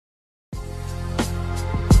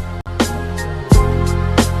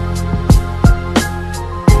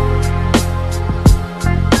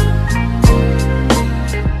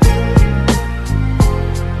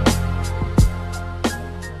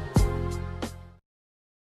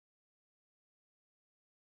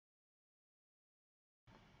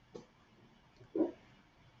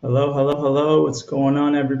Hello, hello, hello. What's going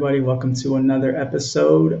on, everybody? Welcome to another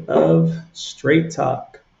episode of Straight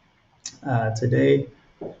Talk. Today,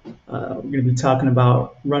 we're going to be talking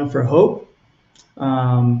about Run for Hope.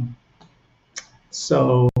 Um,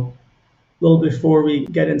 a little before we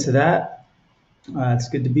get into that, it's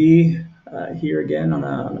good to be here again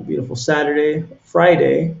on a beautiful Saturday,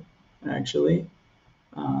 Friday, actually.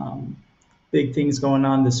 Um, Big things going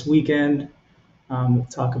on this weekend. We'll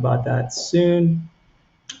talk about that soon.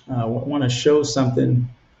 I want to show something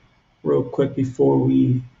real quick before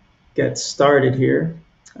we get started here.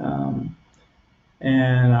 Um,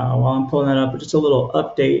 and while I'm pulling that up, just a little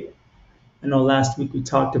update. I know last week we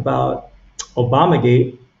talked about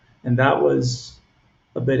Obamagate, and that was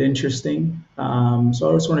a bit interesting. So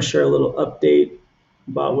I just want to share a little update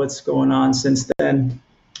about what's going on since then.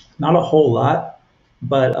 Not a whole lot,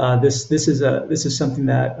 but this is something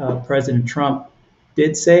that President Trump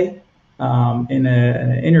did say in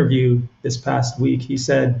an interview this past week. He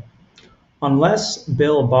said, unless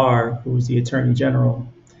Bill Barr, who was the Attorney General,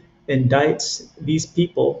 indicts these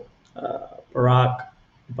people, Barack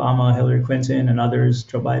Obama, Hillary Clinton, and others,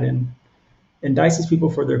 Joe Biden, indicts these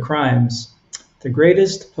people for their crimes, the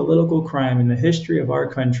greatest political crime in the history of our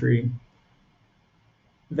country,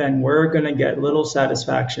 then we're going to get little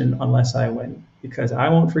satisfaction unless I win, because I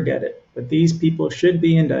won't forget it. But these people should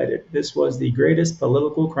be indicted. This was the greatest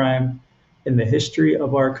political crime in the history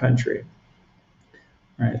of our country.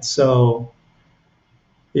 All right, so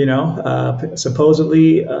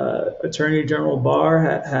supposedly Attorney General Barr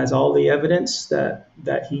has all the evidence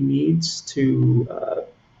that he needs to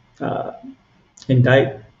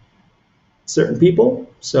indict certain people.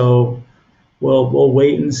 So we'll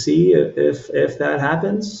wait and see if that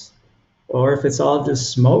happens, or if it's all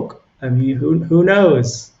just smoke. I mean, who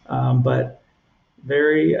knows? But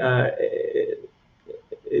very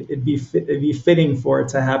it'd be fitting for it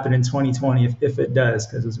to happen in 2020 if it does,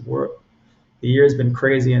 because the year's been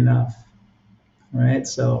crazy enough. Right?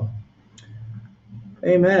 So,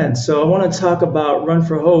 amen. So I want to talk about Run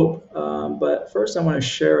for Hope, but first I want to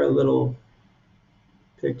share a little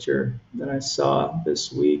picture that I saw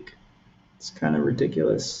this week. It's kind of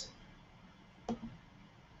ridiculous.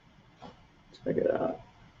 Check it out.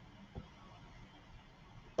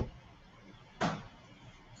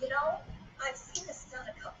 You know, I've seen this done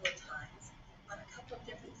a couple of times on a couple of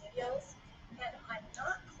different videos, and I'm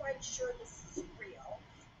not quite sure this is real,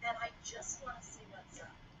 and I just want to see what's up.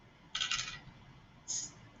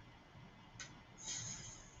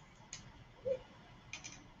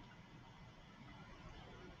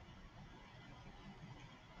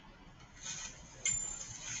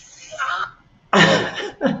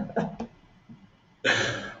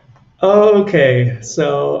 Okay,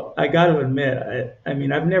 so I got to admit, I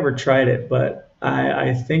mean, I've never tried it, but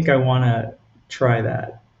I think I want to try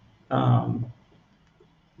that, um,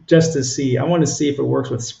 just to see. I want to see if it works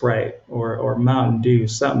with Sprite or Mountain Dew,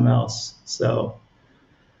 something else. So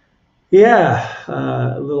yeah,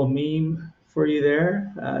 a little meme for you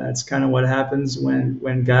there. That's kind of what happens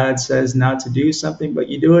when God says not to do something, but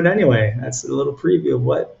you do it anyway. That's a little preview of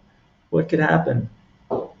what could happen.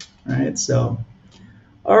 All right, so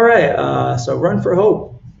all right, so Run for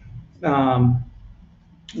Hope. Um,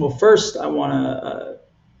 well, first I want to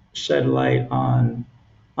shed light on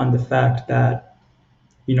the fact that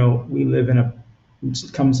we live in a.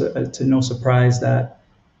 It comes to no surprise that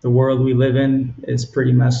the world we live in is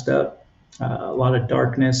pretty messed up. A lot of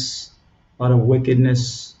darkness, a lot of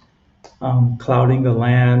wickedness clouding the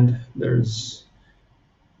land. There's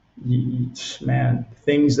man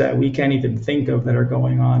things that we can't even think of that are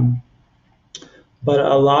going on. But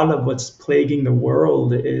a lot of what's plaguing the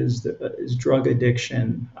world is drug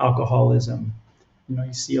addiction, alcoholism.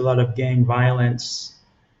 You see a lot of gang violence,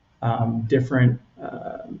 different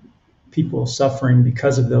people suffering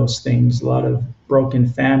because of those things. A lot of broken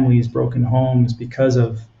families, broken homes because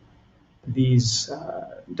of these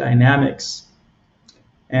dynamics.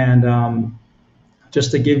 And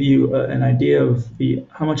just to give you an idea of the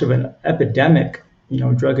how much of an epidemic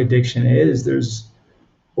drug addiction is, there's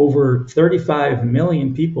over 35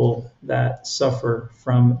 million people that suffer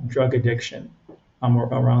from drug addiction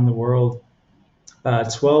around the world.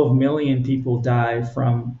 12 million people die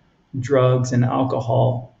from drugs and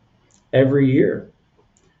alcohol every year.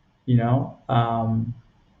 You know,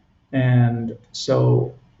 and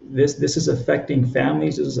so this is affecting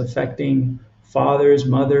families. This is affecting fathers,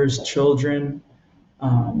 mothers, children,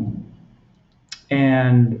 um,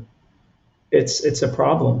 and it's a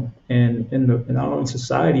problem in not only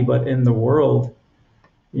society but in the world.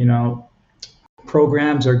 You know,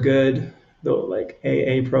 programs are good, though, like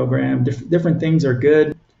AA program, different things are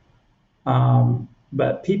good.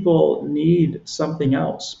 But people need something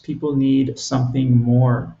else. People need something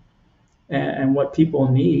more. And what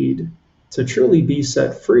people need to truly be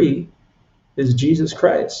set free is Jesus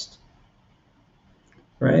Christ,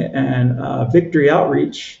 right? And Victory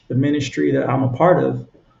Outreach, the ministry that I'm a part of,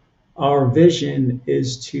 our vision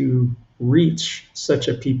is to reach such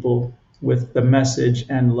a people with the message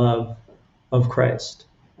and love of Christ.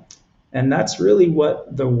 And that's really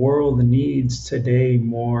what the world needs today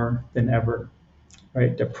more than ever,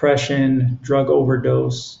 right? Depression, drug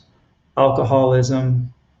overdose,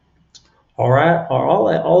 alcoholism are all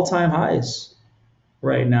at all-time highs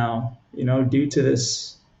right now, due to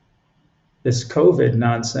this COVID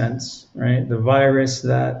nonsense, right? The virus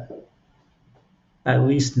that at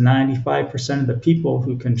least 95% of the people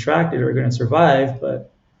who contracted are going to survive.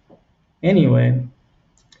 But anyway,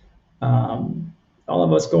 all of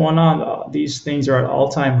what's going on, these things are at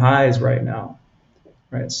all-time highs right now,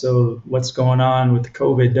 right? So what's going on with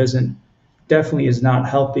COVID definitely is not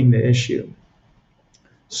helping the issue.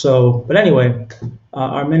 So, but anyway,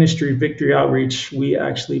 our ministry, Victory Outreach, we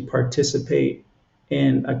actually participate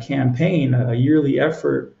in a campaign, a yearly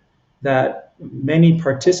effort that many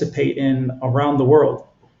participate in around the world.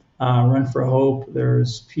 Run for Hope.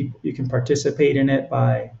 There's people you can participate in it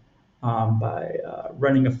by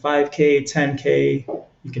running a 5K, 10K.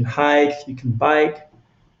 You can hike, you can bike,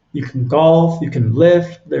 you can golf, you can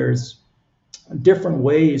lift. There's different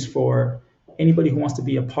ways for anybody who wants to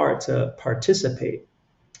be a part to participate.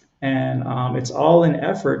 And it's all an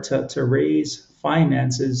effort to raise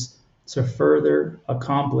finances to further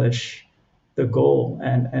accomplish the goal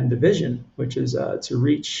and the vision, which is to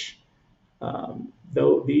reach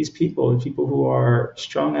these people who are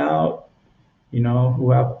strung out,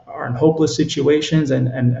 who are in hopeless situations,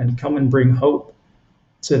 and come and bring hope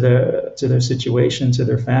to their situation, to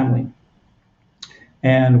their family.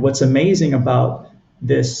 And what's amazing about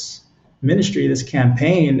this ministry, this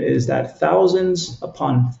campaign, is that thousands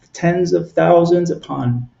upon tens of thousands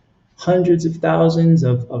upon hundreds of thousands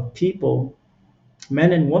of people,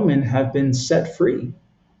 men and women, have been set free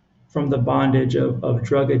from the bondage of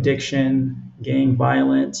drug addiction, gang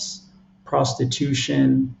violence,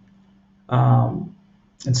 prostitution,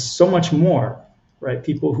 and so much more, right?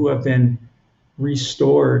 People who have been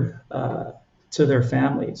restored to their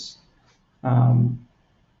families.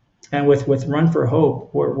 And with Run for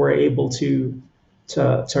Hope, we're able to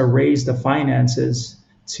raise the finances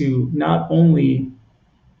to not only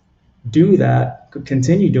do that,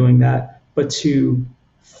 continue doing that, but to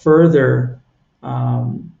further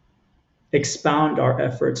expound our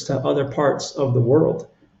efforts to other parts of the world,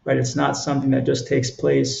 right? It's not something that just takes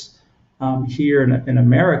place here in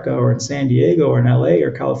America or in San Diego or in LA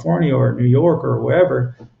or California or New York or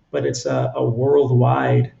wherever, but it's a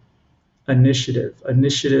worldwide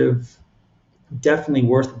initiative definitely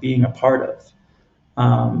worth being a part of.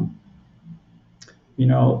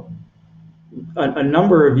 A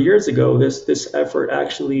number of years ago, this effort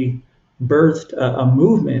actually birthed a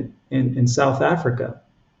movement in South Africa.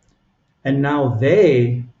 And now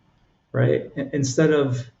they, right, instead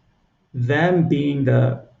of them being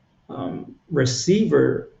the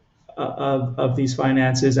receiver of these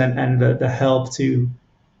finances and the help to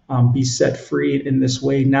be set free in this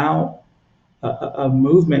way, now a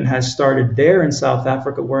movement has started there in South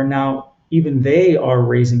Africa where now even they are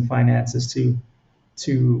raising finances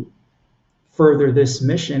to further this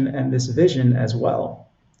mission and this vision as well.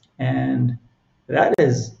 And that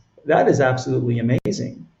is absolutely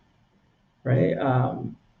amazing, right?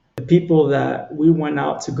 The people that we went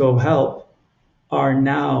out to go help are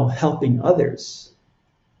now helping others.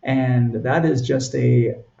 And that is just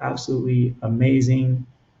a absolutely amazing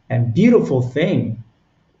and beautiful thing.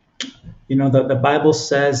 The Bible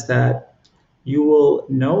says that you will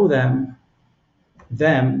know them,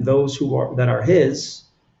 those that are his,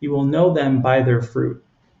 you will know them by their fruit.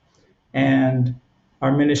 And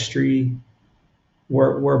our ministry,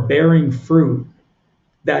 we're bearing fruit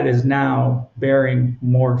that is now bearing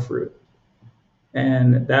more fruit.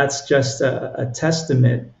 And that's just a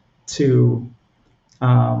testament to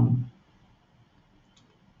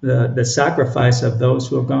the sacrifice of those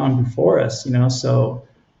who have gone before us, So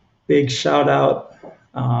big shout out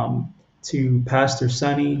to Pastor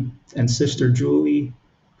Sonny and Sister Julie,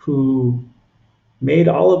 who made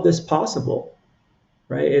all of this possible,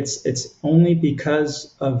 right? It's only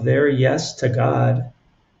because of their yes to God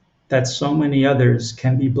that so many others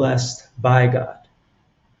can be blessed by God.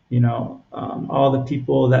 All the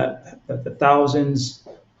people the thousands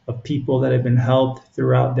of people that have been helped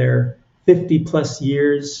throughout their 50 plus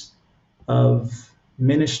years of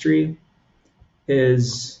ministry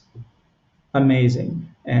is amazing.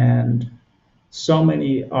 And so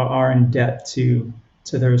many are in debt to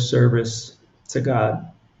their service to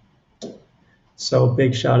God. So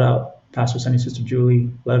big shout out, Pastor Sunny, Sister Julie,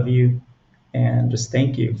 love you, and just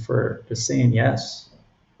thank you for just saying yes.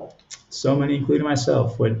 So many, including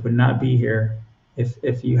myself, would not be here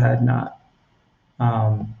if you had not.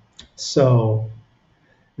 So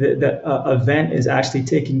the event is actually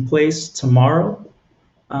taking place tomorrow,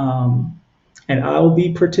 and I will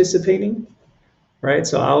be participating. Right,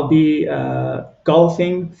 so I'll be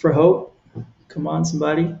golfing for Hope. Come on,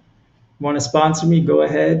 somebody. Want to sponsor me? Go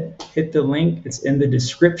ahead, hit the link. It's in the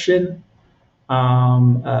description.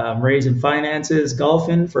 Raising finances,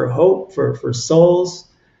 golfing for Hope, for souls.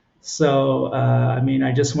 So, I mean,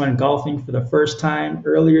 I just went golfing for the first time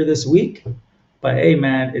earlier this week. But hey,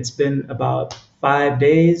 man, it's been about 5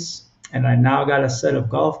 days, and I now got a set of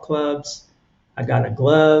golf clubs. I got a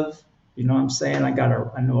glove. You know what I'm saying? I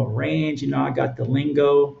know a range. You know, I got the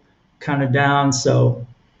lingo kind of down. So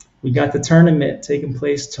we got the tournament taking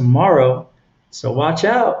place tomorrow. So watch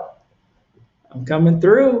out. I'm coming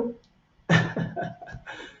through.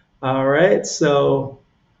 All right. So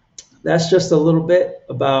that's just a little bit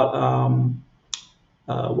about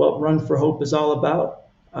what Run for Hope is all about.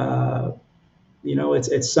 You know,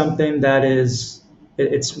 it's something that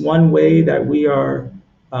it's one way that we are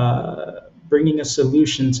bringing a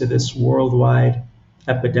solution to this worldwide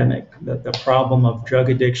epidemic, the problem of drug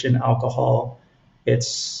addiction, alcohol.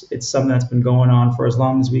 It's something that's been going on for as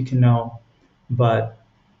long as we can know, but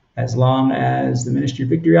as long as the Ministry of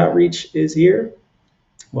Victory Outreach is here,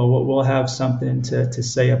 well, we'll have something to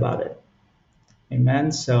say about it.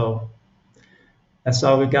 Amen. So that's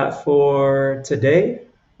all we got for today.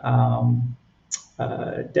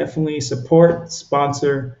 Definitely support,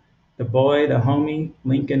 sponsor the boy, the homie,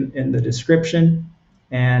 link in the description.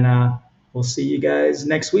 And we'll see you guys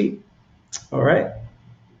next week. All right.